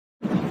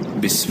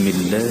بسم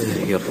الله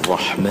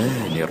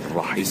الرحمن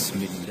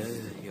الرحيم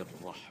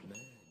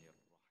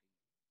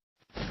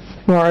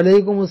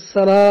وعليكم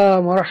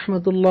السلام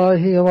ورحمة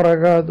الله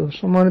وبركاته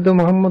সম্মানিত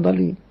মোহাম্মদ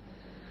আলী,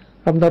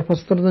 আপনার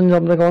প্রশ্নের জন্য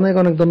আপনাকে অনেক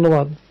অনেক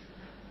ধন্যবাদ।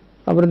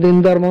 আপনি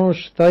দিনদার মানুষ,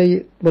 তাই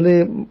বলে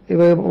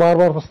এভাবে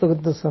বারবার প্রশ্ন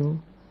করতেছেন,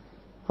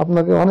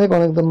 আপনাকে অনেক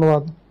অনেক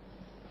ধন্যবাদ।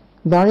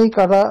 দাড়ি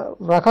কাটা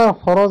রাখা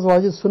ফরজ,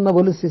 ওয়াজিব, সুন্নাহ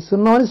বলেছি।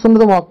 সুন্নাহ মানে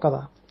সুন্নাত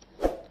মুআক্কাদা,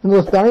 কিন্তু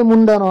দাড়ি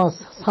মুন্ডানো,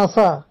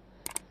 ছাঁচা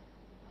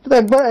এটা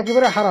একবার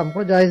একেবারে হারাম,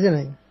 কোনো জায়েজই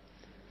নাই।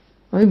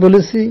 আমি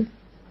বলেছি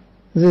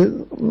যে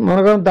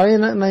মনে করেন দাঁড়িয়ে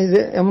নাই, যে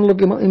এমন লোক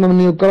ইমাম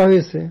নিয়োগ করা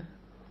হয়েছে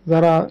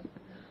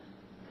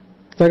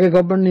যাকে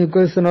গভর্নমেন্ট নিয়োগ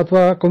করেছেন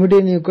অথবা কমিটি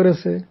নিয়োগ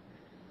করেছে।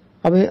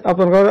 আপনি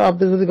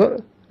যদি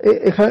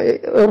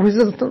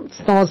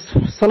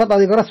সালাত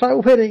আদায় করা ছাড়া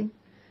উপায় নেই,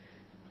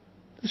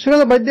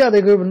 সেখানে বাধ্য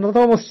আদায় করবেন।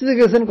 অথবা মসজিদে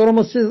গেছেন, কোনো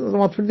মসজিদ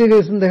নামাজ পড়তে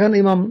গেছেন, দেখেন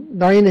ইমাম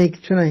দাঁড়িয়ে নেই,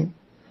 কিছু নাই,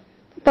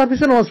 তার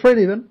পিছনে নামাজ পড়ে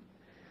দিবেন।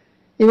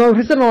 ইমাম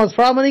পিছনে নামাজ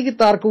পড়া মানে কি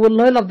তার কবুল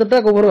না হলে আপনারটা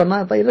কবুল হবে না,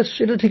 তাই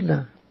এটা ঠিক না।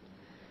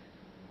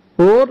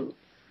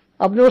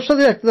 আপনি ওর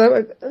সাথে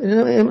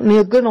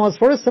নিয়োগ করে নামাজ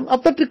পড়েছেন,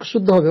 আপনার ঠিক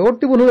শুদ্ধ হবে,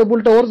 ওরটি ভুল হবে,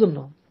 ভুলটা ওর জন্য,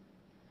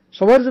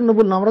 সবার জন্য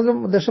ভুল না। আমরা যে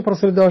দেশে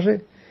প্রচলিত আসে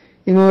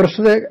ইমামের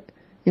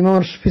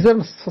পিছনে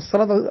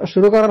সালাত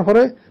শুরু করার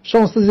পরে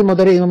সমস্ত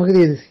জিম্মাদারি ইমামকে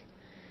দিয়ে দিছি।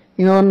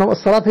 ইমামের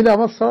সালাত হলে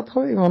আমার সালাত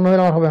হবে, ইমাম না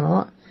হলে আমার হবে না।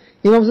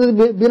 ইমাম যদি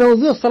বিনা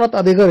উযু সালাত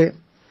আদায় করে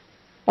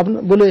আপনি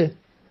বলে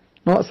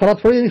সালাত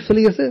পড়ে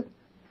চলে গেছে,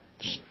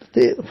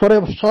 পরে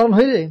স্মরণ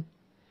হয়ে যায়,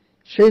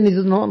 সেই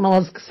নিজের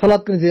নামাজ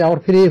সালাত নিজে আবার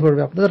ফিরিয়ে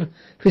পড়বে। আপনাদের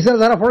পিছনে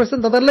যারা পড়েছেন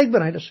তাদের লাগবে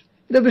না,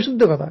 এটা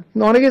বিশুদ্ধ কথা,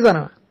 কিন্তু অনেকেই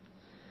জানে না।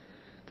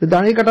 তো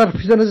দাঁড়িয়ে কাটার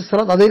পিছনে যে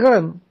সালাত আদায়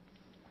করেন,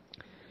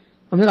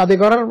 আপনি আদায়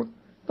করার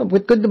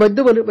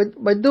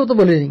বাধ্যও তো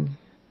বলিনি।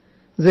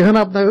 যেখানে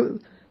আপনার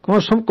কোন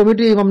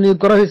কমিটি ইমাম নিয়োগ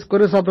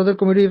করেছে, আপনাদের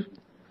কমিটির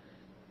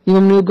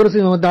ইমাম নিয়োগ করেছে,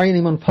 ইমাম দাঁড়িয়ে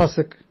ইমাম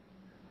ফাসেক,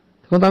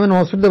 তখন তো আমি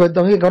নামাজ পড়তে বাধ্য।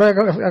 আমি ঘরে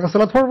একা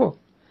সালাত পড়বো?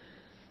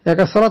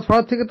 একা সালাত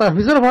পড়ার থেকে তার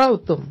পিছনে পড়া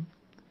উত্তম,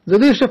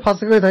 যদিও সে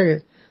ফাসেক হয়ে থাকে।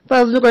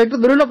 তার জন্য কয়েকটা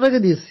দলিল আপনাকে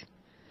দিয়েছি।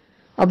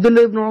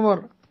 আব্দুল্লাহ ইবনে ওমর,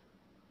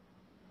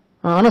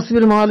 আনাস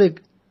বিন মালিক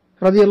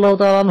রাদিয়াল্লাহু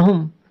তাআলা আনহুম,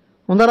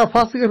 ওনারা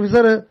ফাসিকের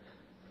পিছনে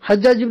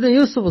হাজ্জাজ ইবনে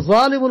ইউসুফ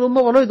জালিমুল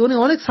উম্মাহ বলে উনি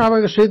অনেক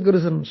সাহাবাকে শহীদ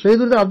করেছেন। শহীদ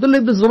করেছেন আব্দুল্লাহ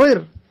ইবনে জুবাইর,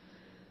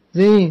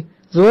 যিনি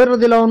জুবাইর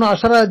রাদিয়াল্লাহু আনহু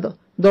আশারায়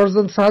 10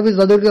 জন সাহাবী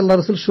যাদেরকে আল্লাহ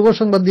রাসূল শুভ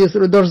সংবাদ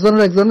দিয়েছিল, 10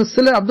 জনের একজনের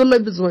ছেলে আব্দুল্লাহ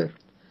ইবনে জুবাইর,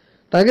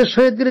 তাকে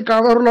শহীদ করে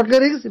কাবার লটকে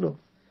রেখেছিল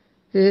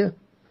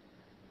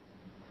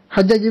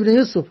হাজ্জাজ ইবনে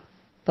ইউসুফ।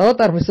 তাও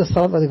তার পিছনে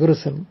সালাত আদায়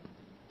করেছেন।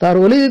 তার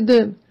ওলীদ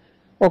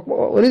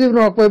ইবনে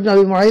উকবা ইবনে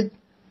আবি মুআইদ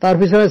তার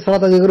পিছনে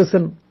সালাত আদায়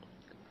করেছেন,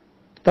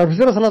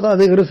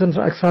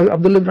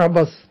 আব্দুল্লাহ ইবনে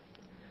আব্বাস।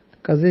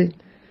 কাজে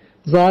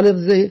জালিম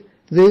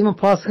যে ইমাম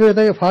ফাসিক হয়ে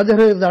থাকে, ফাজির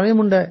হয়ে দাঁড়িয়ে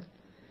মুন্ডায়,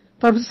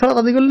 তার পিছনে সালাত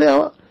আদায় করলে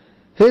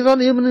সেই জন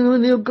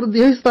নিয়োগ করে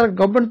দিয়েছে তার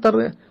গভর্নমেন্ট, তার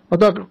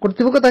অথবা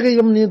কর্তৃপক্ষ তাকে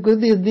নিয়োগ করে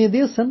দিয়ে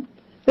দিয়েছেন,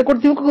 এই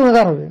কর্তৃপক্ষ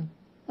গুনাহগার হবে।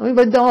 আমি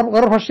বাধ্য, আমার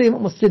ঘরের পাশে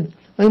মসজিদ,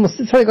 আমি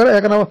মসজিদ ছাড়াই করে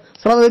এখন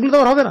সালাত আদায় করলে তো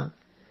হবে না।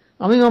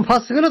 আমি ইমাম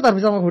ফাসিক হলে তার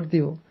পিছনে আমাকে ভর্তি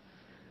হবো।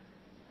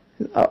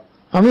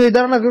 আমি এই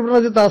ধারণা করবো না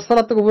যে তার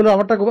সালাত কবুল হবে,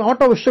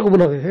 আমারটা অবশ্যই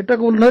কবুল হবে, এটা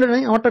কবুল না হলে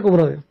নাই, আমারটা কবুল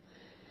হবে।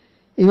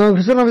 ইমাম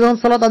পিছনে আমি যখন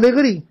সালাত আদায়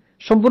করি,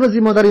 সম্পূর্ণ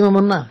জিম্মাদার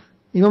ইমামের না।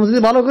 ইমাম যদি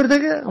ভালো করে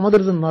থাকে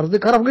আমাদের জন্য, আর যদি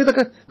খারাপ করে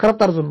থাকে খারাপ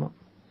তার জন্য।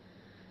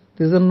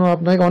 এই জন্য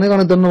আপনাকে অনেক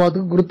অনেক ধন্যবাদ,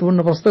 গুরুত্বপূর্ণ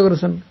প্রশ্ন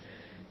করেছেন।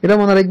 এটা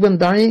মনে রাখবেন,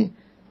 দাঁড়ি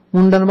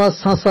মুন্ডান বা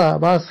ছাঁচা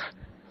বা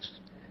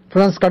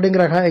ফ্রান্স কাটিং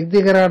রাখা,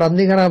 একদিকে রাখা, ডান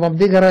দিকে রাখা, বাম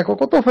দিকে রাখা,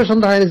 কত ফ্যাশন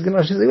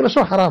এগুলো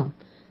সব হারাম,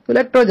 এগুলো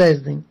একটাও জায়েজ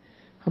নেই।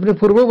 আপনি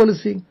পূর্বেও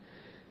বলেছি,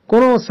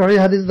 কোন সহিহ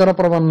হাদিস দ্বারা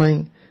প্রমাণ নাই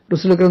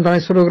রাসূল করিম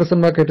দাঁড়িয়ে শুরু করেছেন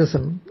বা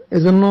কেটেছেন।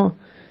 এই জন্য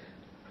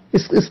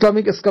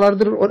ইসলামিক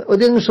স্কলারদের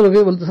অধিকাংশ লোকে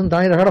বলতেছেন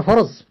দাঁড়িয়ে রাখাটা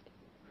ফরজ।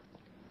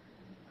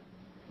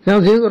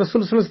 যেহেতু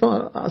রাসূল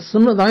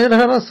দাঁড়িয়ে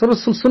রাখাটা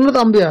সুন্নাত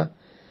আম্বিয়া।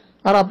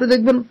 আর আপনি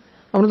দেখবেন,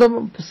 আমরা তো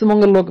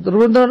পশ্চিমবঙ্গের লোক,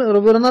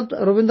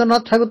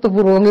 রবীন্দ্রনাথ ঠাকুর তো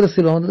পূর্ববঙ্গের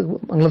ছিল, আমাদের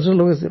বাংলাদেশের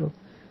লোকের ছিল,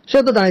 সে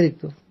তো দাঁড়িয়ে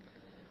দেখতো।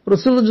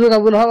 রসুল যুগ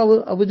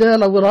আবু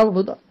জাহেল, আবু লাহাব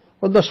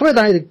সবাই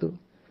দাঁড়িয়ে দেখতো।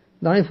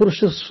 দাঁড়িয়ে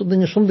পুরুষের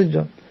সৌন্দর্য,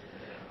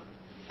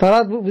 তারা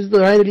বুঝতো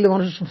দাঁড়িয়ে দেখলে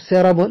মানুষের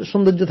চেহারা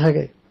সৌন্দর্য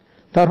থাকে,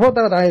 তারপর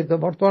তারা দাঁড়িয়ে দেখতো।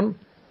 বর্তমান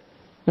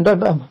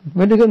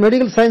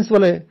মেডিকেল সায়েন্স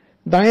বলে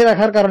দাঁড়িয়ে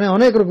রাখার কারণে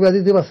অনেক রোগ ব্যাধি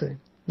আছে।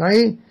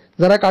 দাঁড়িয়ে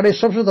যারা কাটে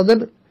সবসময় তাদের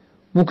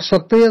মুখ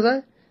শক্ত হয়ে যায়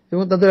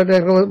এবং তাদের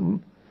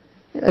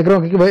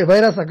একরকম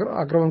ভাইরাস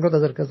আক্রমণ করে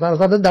তাদেরকে।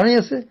 যাদের দাঁড়িয়ে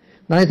আছে,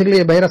 দাঁড়িয়ে থাকলে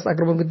এই ভাইরাস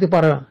আক্রমণ করতে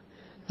পারে না।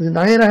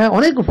 দাঁড়িয়ে রাখা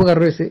অনেক উপকার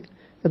রয়েছে,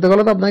 এত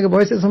গেলে তো আপনাকে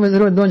বয়সের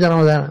সময়ের মাধ্যমে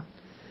জানানো যায় না।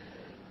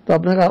 তো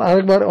আপনাকে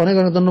আরেকবার অনেক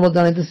অনেক ধন্যবাদ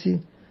জানাইতেছি।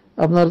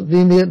 আপনার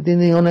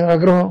দিনে অনেক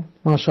আগ্রহ,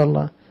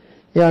 মাশাআল্লাহ।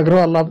 এই আগ্রহ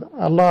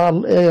আল্লাহ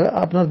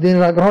আপনার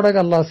দিনের আগ্রহটাকে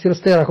আল্লাহ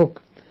চিরস্থায়ী রাখুক,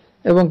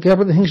 এবং কে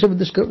আপনাদের হিংসা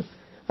বিদ্বেষ,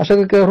 আশা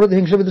করি কেউ আপনাদের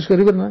হিংসা বিদ্বেষ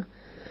করিবেন না।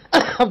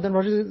 আপনার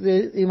পাশে যে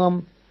ইমাম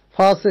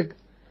ফাসিক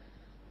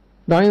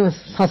দাঁড়িয়ে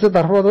ছাঁচে,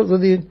 তারপর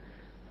যদি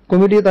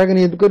কমিটি তাকে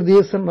নিয়োগ করে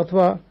দিয়েছেন,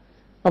 অথবা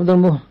আপনার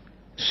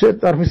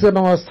তার পিছনে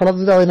নামাজ সালাত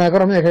যদি আদায় না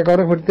করে, আমি একা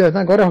ঘরে ভর্তি হয়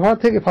না, ঘরে হওয়া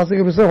থেকে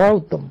ফাসিকের পিছনে হওয়া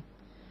উত্তম।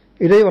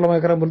 এটাই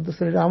ওলামায়ে কেরাম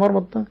বলতেছেন, এটা আমার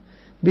মত না।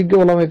 বিজ্ঞ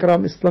ওলামায়ে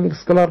কেরাম, ইসলামিক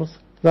স্কলার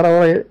যারা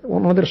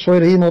ওনাদের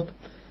শরীর হিমত।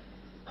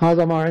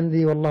 হাযা মা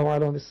ইনদি ওয়াল্লাহু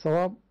আ'লামু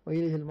বিস-সাওয়াব ওয়া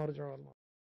ইলাইহিল মারজি'উ।